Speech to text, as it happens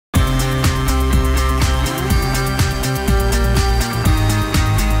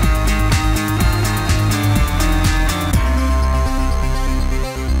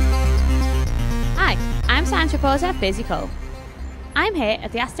reporter Fizzy Cole. I'm here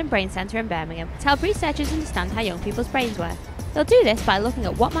at the Aston Brain Centre in Birmingham to help researchers understand how young people's brains work. They'll do this by looking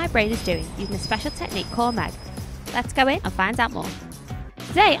at what my brain is doing using a special technique called MEG. Let's go in and find out more.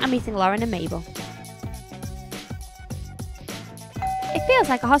 Today I'm meeting Lauren and Mabel. It feels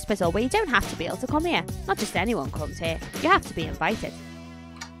like a hospital where you don't have to be able to come here. Not just anyone comes here, you have to be invited.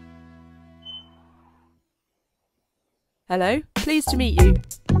 Hello, pleased to meet you.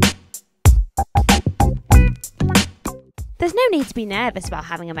 There's no need to be nervous about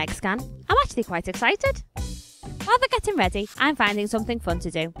having a MEG scan. I'm actually quite excited. While they're getting ready, I'm finding something fun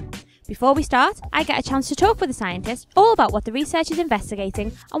to do. Before we start, I get a chance to talk with the scientist all about what the research is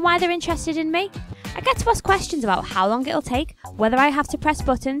investigating and why they're interested in me. I get to ask questions about how long it'll take, whether I have to press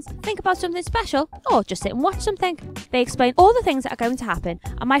buttons, think about something special, or just sit and watch something. They explain all the things that are going to happen,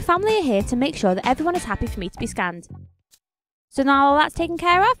 and my family are here to make sure that everyone is happy for me to be scanned. So now all that's taken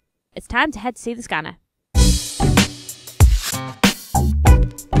care of, it's time to head to see the scanner.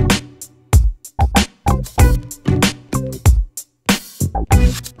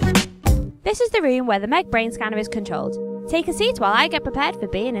 This is the room where the MEG brain scanner is controlled. Take a seat while I get prepared for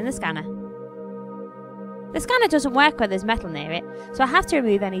being in the scanner. The scanner doesn't work when there's metal near it, so I have to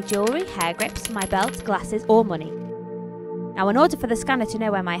remove any jewellery, hair grips, my belt, glasses or money. Now in order for the scanner to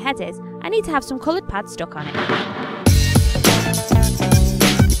know where my head is, I need to have some coloured pads stuck on it.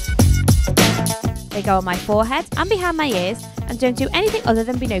 They go on my forehead and behind my ears and don't do anything other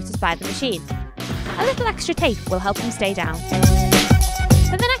than be noticed by the machine. A little extra tape will help them stay down.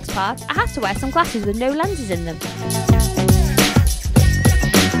 For the next part, I have to wear some glasses with no lenses in them.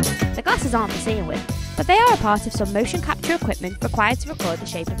 The glasses aren't for seeing with, but they are a part of some motion capture equipment required to record the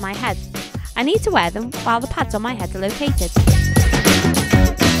shape of my head. I need to wear them while the pads on my head are located.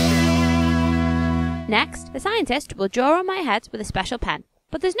 Next, the scientist will draw on my head with a special pen,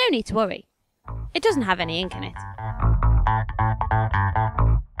 but there's no need to worry. It doesn't have any ink in it.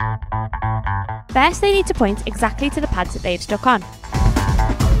 First, they need to point exactly to the pads that they've stuck on.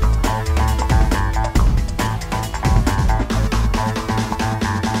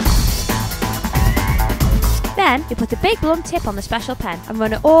 Then, they put a big blunt tip on the special pen and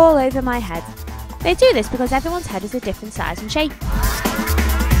run it all over my head. They do this because everyone's head is a different size and shape.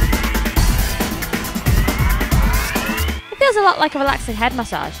 It feels a lot like a relaxing head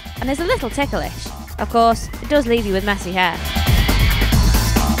massage, and is a little ticklish. Of course, it does leave you with messy hair.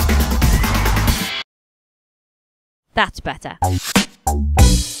 That's better.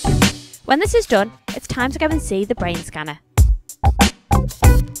 When this is done, it's time to go and see the brain scanner.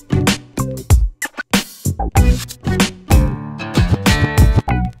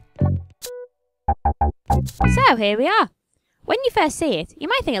 So here we are. When you first see it, you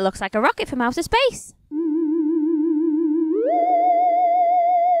might think it looks like a rocket from outer space.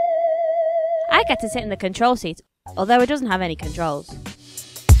 I get to sit in the control seat, although it doesn't have any controls.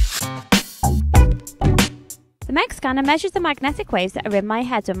 The MEG scanner measures the magnetic waves that are in my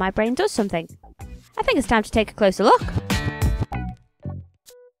head when my brain does something. I think it's time to take a closer look.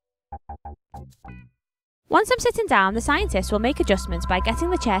 Once I'm sitting down, the scientist will make adjustments by getting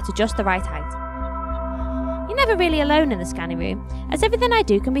the chair to just the right height. You're never really alone in the scanning room, as everything I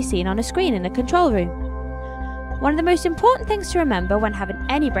do can be seen on a screen in the control room. One of the most important things to remember when having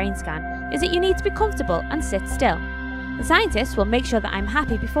any brain scan is that you need to be comfortable and sit still. The scientist will make sure that I'm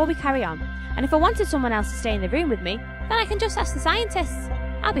happy before we carry on, and if I wanted someone else to stay in the room with me, then I can just ask the scientists.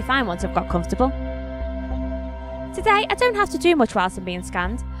 I'll be fine once I've got comfortable. Today, I don't have to do much whilst I'm being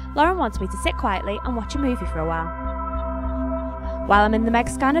scanned. Lauren wants me to sit quietly and watch a movie for a while. While I'm in the MEG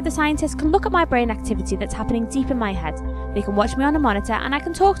scanner, the scientist can look at my brain activity that's happening deep in my head. They can watch me on a monitor and I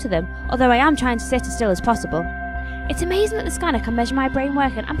can talk to them, although I am trying to sit as still as possible. It's amazing that the scanner can measure my brain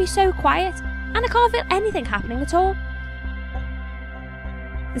working and be so quiet, and I can't feel anything happening at all.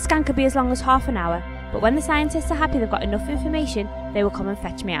 The scan could be as long as half an hour, but when the scientists are happy they've got enough information, they will come and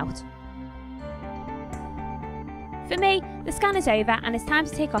fetch me out. For me, the scan is over and it's time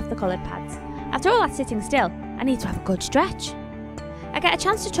to take off the coloured pads. After all that sitting still, I need to have a good stretch. I get a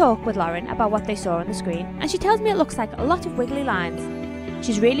chance to talk with Lauren about what they saw on the screen, and she tells me it looks like a lot of wiggly lines.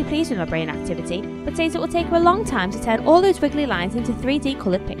 She's really pleased with my brain activity, but says it will take her a long time to turn all those wiggly lines into 3D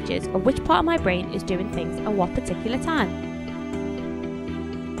coloured pictures of which part of my brain is doing things at what particular time.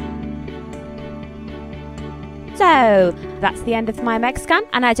 So, that's the end of my MEG scan,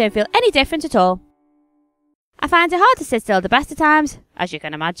 and I don't feel any different at all. I find it hard to sit still the best of times, as you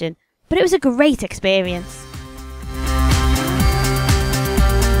can imagine, but it was a great experience.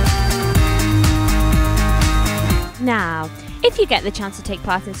 Now, if you get the chance to take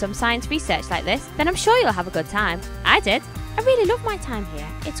part in some science research like this, then I'm sure you'll have a good time. I did. I really love my time here.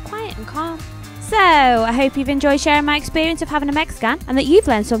 It's quiet and calm. So, I hope you've enjoyed sharing my experience of having a MEG scan and that you've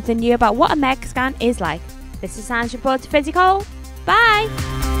learned something new about what a MEG scan is like. This is Science Reporter Fizzy Cole.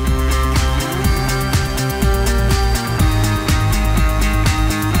 Bye!